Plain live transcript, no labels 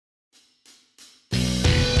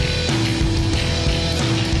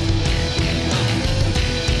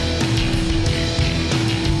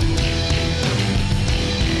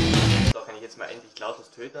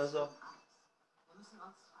töten oder so. Wir müssen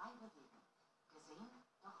uns frei bewegen. Gesehen,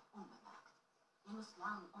 doch unbemerkt. Ihr müsst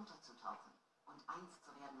lernen, unterzutauchen und eins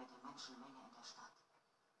zu werden mit der Menschenmenge in der Stadt.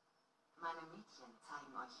 Meine Mädchen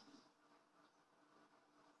zeigen euch wie.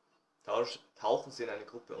 Tauchen sie in eine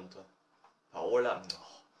Gruppe unter. Paola,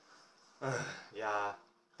 oh. Ja,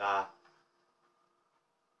 da.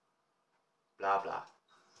 Bla bla.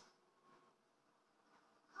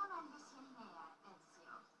 Komm ein bisschen näher, Ezio.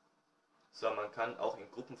 So, man kann auch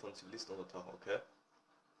in Gruppen von Zivilisten untertauchen, okay?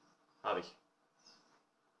 Habe ich.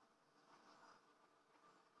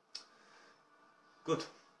 Gut,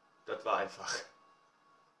 das war einfach.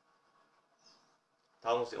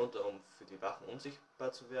 Tauchen sie unter, um für die Wachen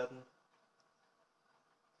unsichtbar zu werden.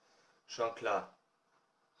 Schon klar.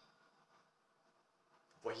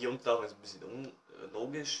 Wo hier untertauchen ist ein bisschen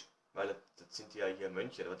unlogisch, weil das sind ja hier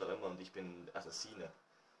Mönche oder was auch immer und ich bin Assassine.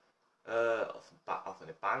 Auf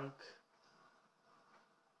eine Bank.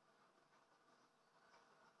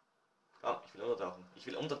 Komm, ich will untertauchen. Ich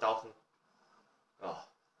will untertauchen. Oh.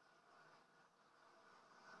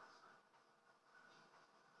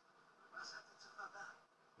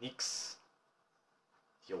 Nix.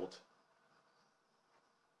 Idiot.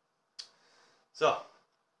 So.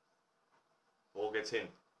 Wo geht's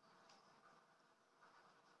hin?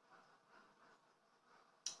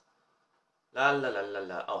 La la la la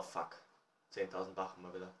la. Oh fuck. 10.000 Wachen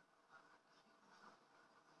mal wieder.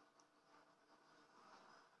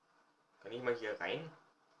 Kann ich mal hier rein?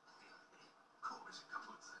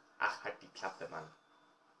 Ach, halt die Klappe, Mann.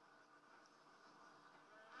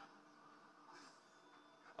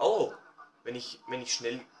 Oh, wenn ich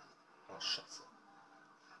schnell... Oh, Scheiße.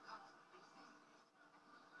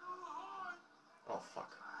 Oh,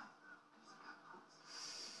 fuck.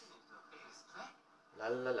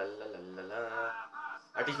 Lalalala.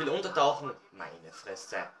 Alter, ich will untertauchen. Meine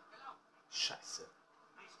Fresse. Scheiße.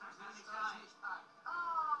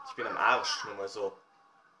 Ich bin am Arsch, nur mal so.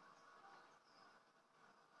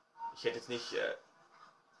 Ich hätte jetzt nicht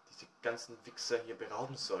diese ganzen Wichser hier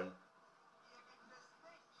berauben sollen.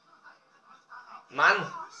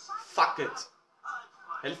 Mann! Fuck it!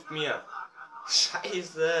 Helft mir!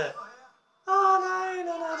 Scheiße! Oh nein,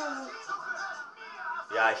 oh nein, oh nein.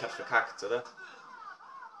 Ja, ich hab's verkackt, oder?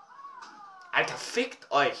 Alter,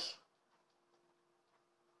 fickt euch!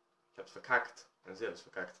 Ich hab's verkackt. Ja, sie hab's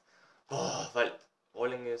verkackt. Boah, weil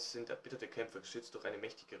Rohlinge sind erbitterte Kämpfer, geschützt durch eine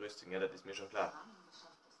mächtige Rüstung. Ja, das ist mir schon klar.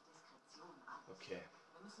 Okay.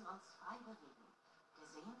 Wir müssen uns frei bewegen.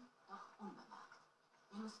 Gesehen, doch unbemerkt.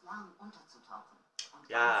 Ihr müsst lernen, unterzutauchen. Und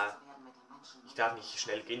Ja, zu werden mit den Menschen. ich darf nicht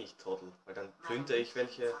schnell gehen, ich Trottel. Weil dann plündere ich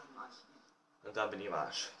welche. Und dann bin ich im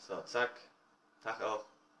Arsch. So, zack. Tag auch.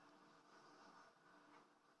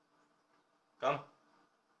 Komm.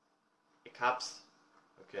 Ich hab's.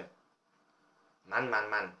 Okay. Mann, Mann,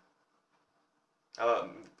 Mann. Aber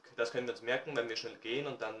das können wir uns merken, wenn wir schnell gehen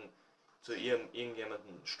und dann zu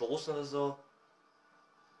irgendjemanden stoßen oder so,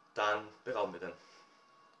 dann berauben wir den.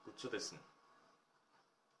 Gut zu wissen.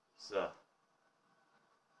 So.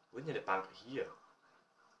 Wo ist denn die Bank? Hier.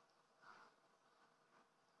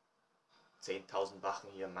 10.000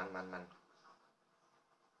 Wachen hier. Mann, Mann, Mann.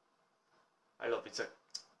 Hallo, bitte.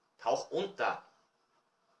 Tauch unter.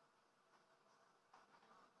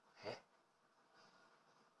 Hä?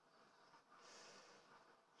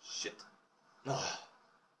 Shit. Oh,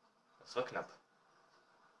 das war knapp.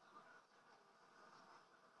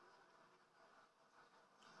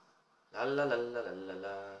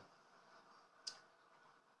 Lalalala.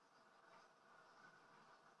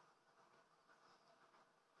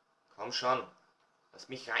 Komm schon. Lass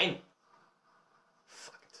mich rein.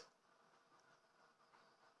 Fuck it.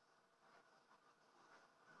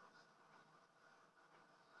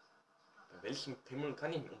 Bei welchem Pimmel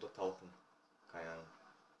kann ich untertauchen? Keine Ahnung.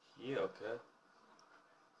 Hier, okay.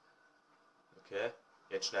 Okay,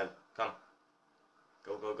 jetzt schnell. Komm.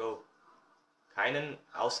 Go, go, go. Keinen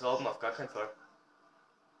ausrauben, auf gar keinen Fall.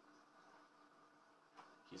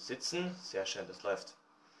 Hier sitzen. Sehr schön, das läuft.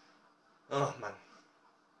 Oh, Mann.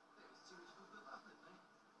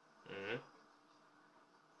 Mhm.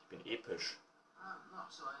 Ich bin episch.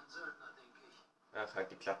 Ach,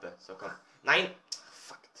 halt die Klappe. So, komm. Nein!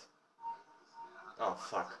 Fuck. Oh,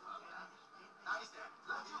 fuck.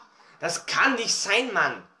 Das kann nicht sein,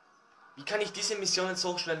 Mann! Wie kann ich diese Missionen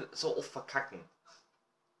so schnell, so oft verkacken?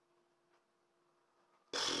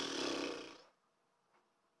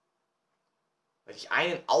 Weil ich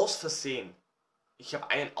einen aus Versehen,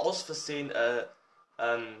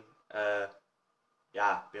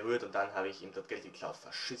 ja, berührt und dann habe ich ihm das Geld geklaut.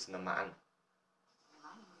 Verschissener Mann. In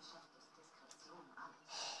meinem Geschäft ist Diskretion alles.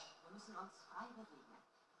 Wir müssen uns frei bewegen.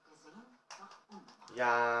 Gesehen, doch unbemerkt.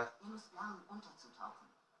 Ja. Ihr müsst lernen, unterzutauchen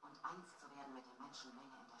und eins zu werden mit der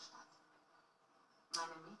Menschenmenge in der Stadt.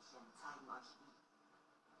 Meine Mädchen zeigen euch wie.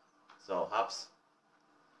 So, hab's.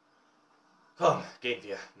 Komm, gehen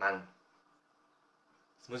wir, Mann.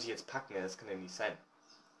 Das muss ich jetzt packen, das kann ja nicht sein.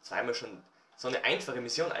 Zweimal schon. So eine einfache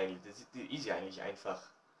Mission eigentlich. Die ist ja eigentlich einfach.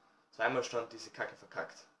 Zweimal schon diese Kacke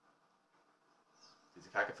verkackt. Diese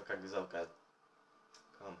Kacke verkackt ist auch geil.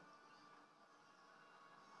 Komm.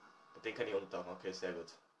 Den kann ich untertauchen, okay, sehr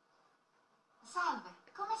gut. Salve,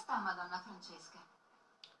 come sta Madonna Francesca?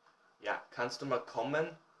 Ja, kannst du mal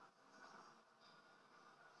kommen?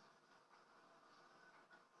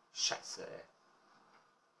 Scheiße, ey.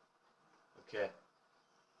 Okay.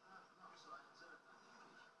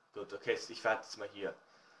 Gut, okay, ich warte jetzt mal hier.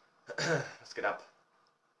 Was geht ab?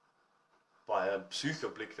 Boah, ein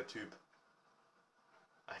Psychoblick, der Typ.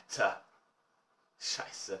 Alter.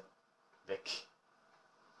 Scheiße. Weg.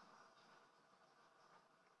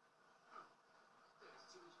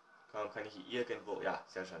 Komm, kann ich hier irgendwo... Ja,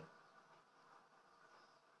 sehr schön.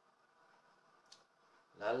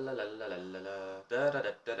 Lalalala,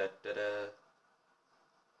 da.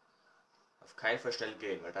 Auf keinen Fall schnell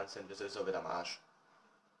gehen, weil dann sind wir sowieso wieder am Arsch.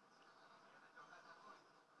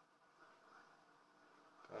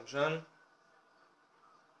 Komm schon.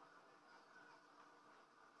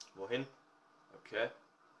 Wohin? Okay.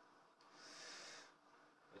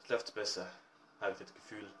 Jetzt läuft's besser. Habe ich das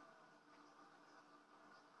Gefühl.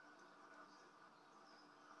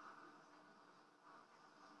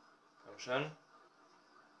 Komm schon.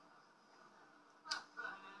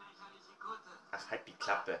 Ach, halt die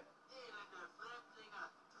Klappe.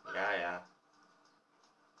 Ja, ja.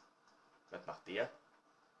 Was macht der?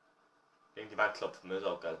 Gegen die Wand klopfen, ist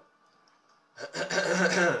auch geil.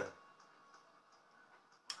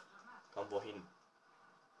 Komm, wohin?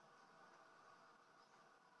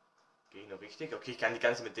 Gehe ich noch richtig? Okay, ich kann die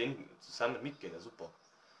ganze mit denen zusammen mitgehen, ja super.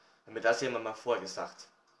 Hat mir das jemand mal vorgesagt.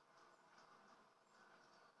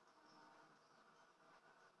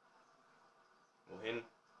 Wohin?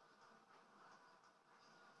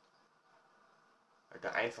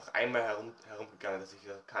 Alter, einfach einmal herumgegangen, dass ich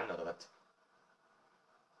wieder kann, oder was?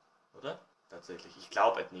 Oder? Tatsächlich, ich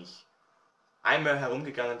glaube es nicht. Einmal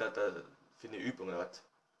herumgegangen, da für eine Übung, oder was?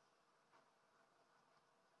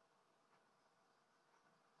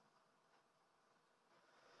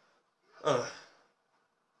 Oh.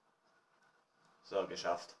 So,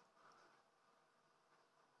 geschafft.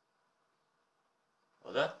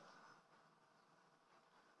 Oder?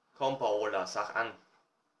 Komm, Paola, sag an.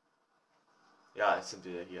 Ja, jetzt sind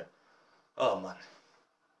wir hier. Oh Mann.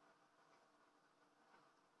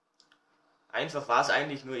 Einfach war es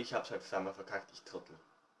eigentlich, nur ich hab's halt zweimal verkackt, ich Trottel.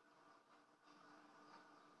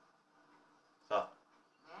 So.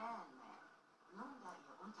 Nun, da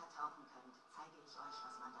ihr untertauchen könnt, zeige ich euch,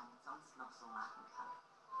 was man damit sonst noch so machen kann.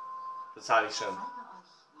 Das habe ich schon. Ich zeige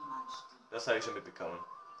euch, wie man stiehlt. Das habe ich schon mitbekommen.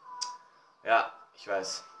 Ja, ich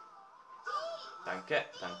weiß. Danke,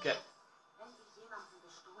 danke. Wenn ihr jemanden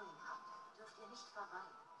bestohlen habt, dürft ihr nicht verweilen.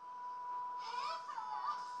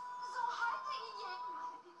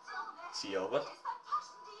 Sie auch was?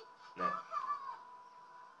 Ne.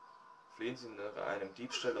 Fliehen Sie nach einem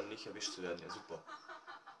Diebstahl, um nicht erwischt zu werden. Ja, super.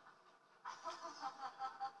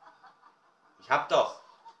 Ich hab doch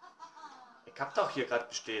hier gerade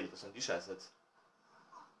bestellt. Was sind die Scheiße jetzt?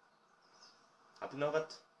 Habt ihr noch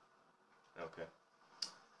was? Ja, okay.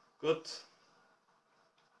 Gut.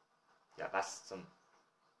 Ja, was zum...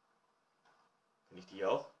 Kann ich die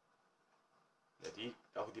auch? Ja, die,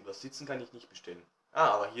 auch die was sitzen kann ich nicht bestellen.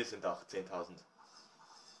 Ah, aber hier sind auch 10.000.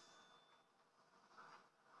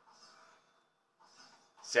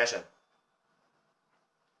 Sehr schön.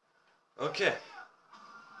 Okay.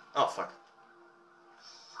 Oh, fuck.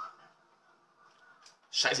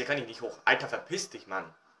 Scheiße, hier kann ich nicht hoch. Alter, verpiss dich,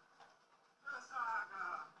 Mann.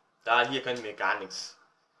 Da, hier können wir gar nichts.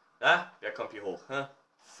 Na, wer kommt hier hoch? Hä?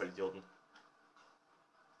 Vollidioten.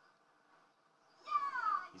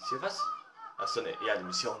 Ist hier was? Achso, ne, ja, die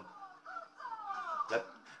Mission.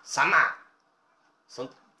 Summer!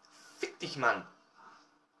 Sonst fick dich, Mann!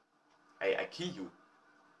 I kill you.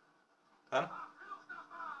 Komm.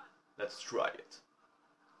 Let's try it.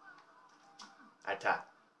 Alter.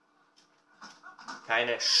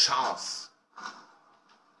 Keine Chance.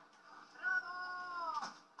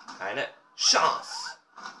 Keine Chance.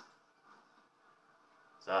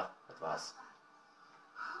 So, das war's.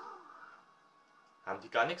 Haben die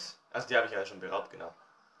gar nichts? Also die habe ich ja schon beraubt, genau.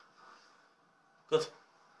 Gut.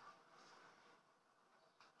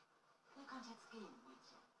 Ihr könnt jetzt gehen,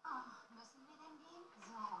 Mädchen. Ach, müssen wir denn gehen?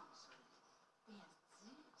 So unschuldig. Der ist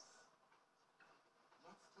süß.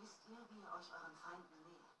 Jetzt wisst viel wie ihr euch euren Feinden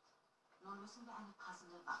nähert. Nun müssen wir eine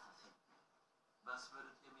passende Waffe finden. Was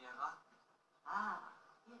würdet ihr mir raten? Ah,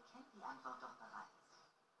 ihr kennt die Antwort doch bereits.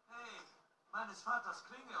 Hey, meines Vaters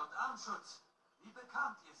Klinge und Armschutz. Wie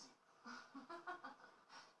bekamt ihr sie?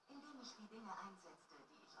 Indem ich die Dinge einsetzte,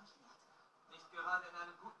 die ich euch lehrte. Nicht gerade in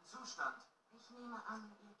einem guten Zustand. Ich nehme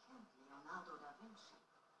an, ihr kennt Leonardo da Vinci.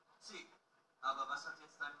 Sie. Aber was hat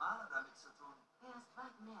jetzt ein Maler damit zu tun? Er ist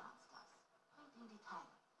weit mehr als das. Bringt ihm die Teile.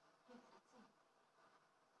 Ihr werdet sehen.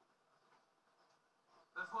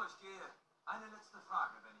 Bevor ich gehe, eine letzte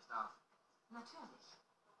Frage, wenn ich darf. Natürlich.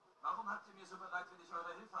 Warum habt ihr mir so bereitwillig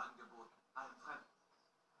eure Hilfe angeboten? Einem Fremden.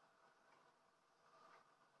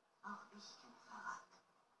 Auch ich kenne Verrat.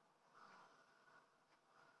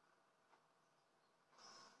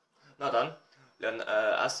 Na dann,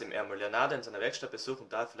 erst im Ärmel Leonardo in seiner Werkstatt besuchen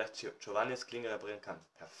und da vielleicht Giovannis Klinge reparieren kann.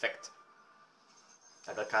 Perfekt.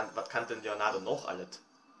 Aber was kann denn Leonardo noch alles?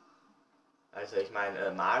 Also ich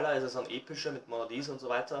meine, Maler ist er so ein epischer mit Mona Lisa und so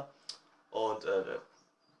weiter. Und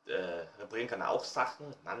reparieren kann er auch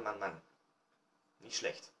Sachen. Mann. Nicht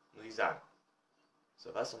schlecht, muss ich sagen.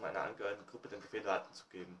 So, was, um einer angehörigen Gruppe den Befehl warten zu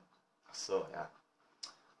geben. Ach so, ja.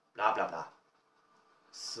 Bla bla bla.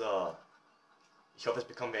 So. Ich hoffe, jetzt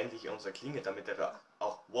bekommen wir endlich unsere Klinge, damit er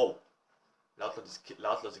auch, wow,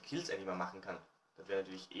 lautlose Kills endlich mal machen kann. Das wäre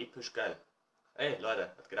natürlich episch geil. Hey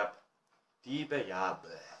Leute, was geht ab? Diebe, ja,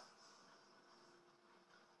 bäh.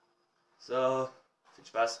 So, viel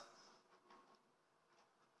Spaß.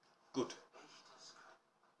 Gut.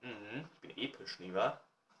 Ich bin episch, nie wahr?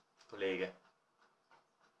 Kollege.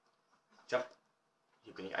 Jump.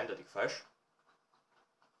 Hier bin ich eindeutig falsch.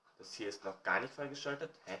 Das hier ist noch gar nicht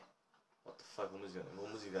freigeschaltet. Hä? What the fuck, wo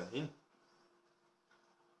muss ich dann hin?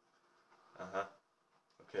 Aha.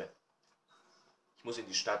 Okay. Ich muss in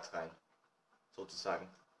die Stadt rein. Sozusagen.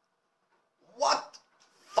 What?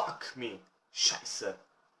 Fuck me. Scheiße.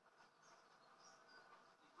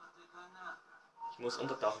 Ich muss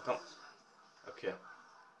untertauchen, komm. Okay.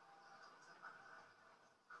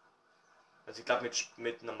 Also ich glaube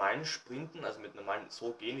mit normalen Sprinten, also mit normalen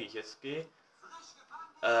so gehen, wie ich jetzt gehe,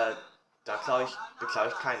 da beklaue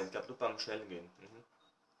ich keinen. Ich glaube nur beim schnellen gehen.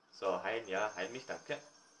 So, heilen, ja, heil mich, danke.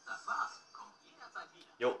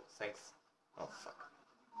 Jo, thanks. Oh fuck.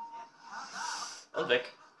 Und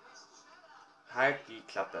weg. Halt die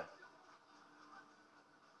Klappe.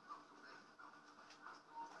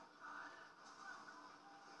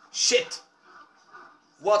 Shit!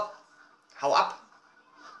 What? Hau ab!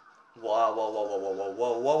 Wow.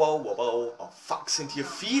 Oh fuck, sind hier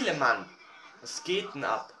viele, Mann! Was geht denn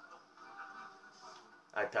ab?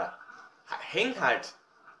 Alter. Häng halt!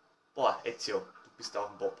 Boah, Ezio, du bist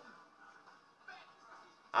auch ein Bob.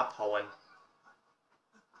 Abhauen.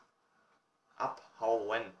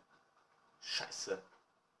 Abhauen. Scheiße.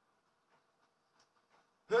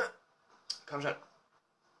 Komm schon.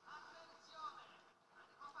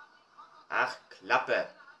 Ach, Klappe.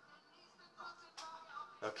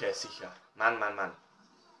 Okay, sicher. Mann.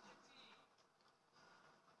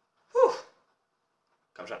 Puh.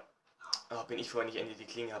 Komm schon. Oh, bin ich froh, wenn ich endlich die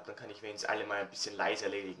Klinge habe, dann kann ich wenigstens alle mal ein bisschen leise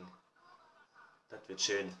erledigen. Das wird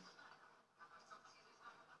schön.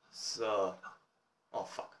 So. Oh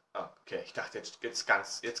fuck. Oh, okay, ich dachte jetzt geht's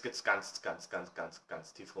ganz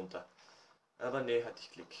tief runter. Aber nee, hatte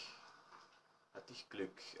ich Glück.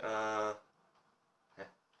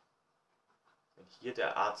 Wenn hier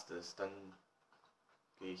der Arzt ist, dann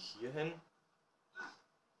gehe ich hier hin.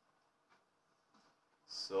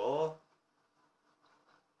 So.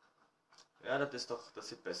 Ja, das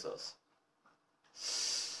sieht besser aus.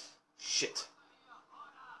 Shit.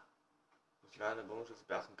 Ich war in der Wohnungsschutz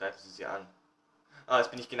beachten, greifen Sie sie an. Ah, jetzt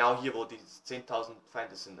bin ich genau hier, wo die 10.000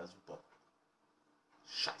 Feinde sind. Na super.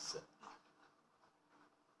 Scheiße.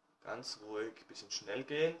 Ganz ruhig, ein bisschen schnell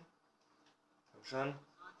gehen. Komm schon.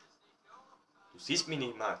 Du siehst mich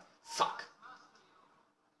nicht mal. Fuck.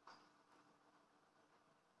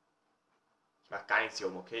 Ich mach gar nichts hier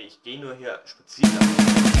oben, okay? Ich gehe nur hier spazieren.